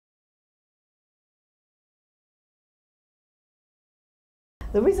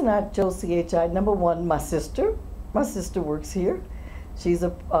The reason I chose CHI, number one, my sister works here. She's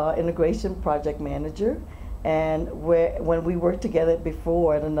a integration project manager, and when we worked together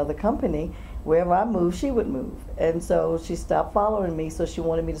before at another company, wherever I moved, she would move. And so she stopped following me, so she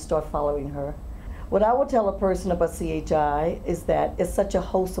wanted me to start following her. What I would tell a person about CHI is that it's such a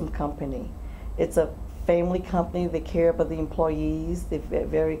wholesome company. It's a family company. They care about the employees. They're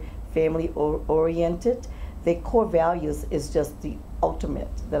very family oriented. Their core values is just the ultimate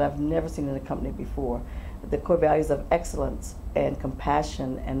that I've never seen in a company before. The core values of excellence and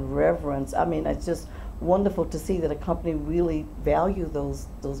compassion and reverence. I mean, it's just wonderful to see that a company really value those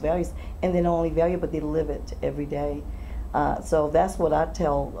values, and they not only value but they live it every day. So that's what I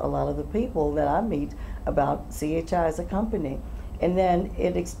tell a lot of the people that I meet about CHI as a company. And then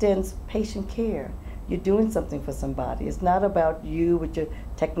it extends patient care. You're doing something for somebody. It's not about you with your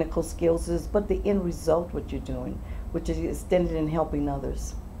technical skills, but the end result, what you're doing, which is extended in helping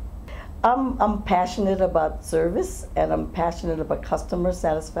others. I'm passionate about service, and I'm passionate about customer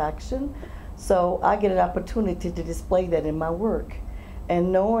satisfaction. So I get an opportunity to display that in my work.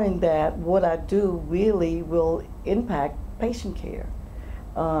 And knowing that what I do really will impact patient care.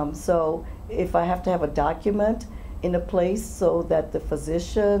 So if I have to have a document in a place so that the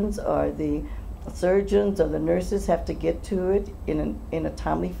physicians or the surgeons or the nurses have to get to it in a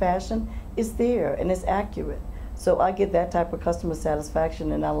timely fashion, it's there and it's accurate. So I get that type of customer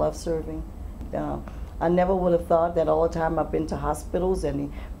satisfaction, and I love serving. I never would have thought that all the time I've been to hospitals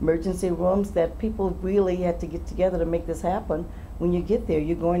and emergency rooms that people really had to get together to make this happen. When you get there,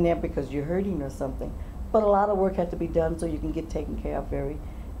 you're going there because you're hurting or something. But a lot of work had to be done so you can get taken care of very,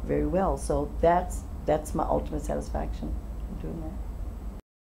 very well. So that's my ultimate satisfaction in doing that.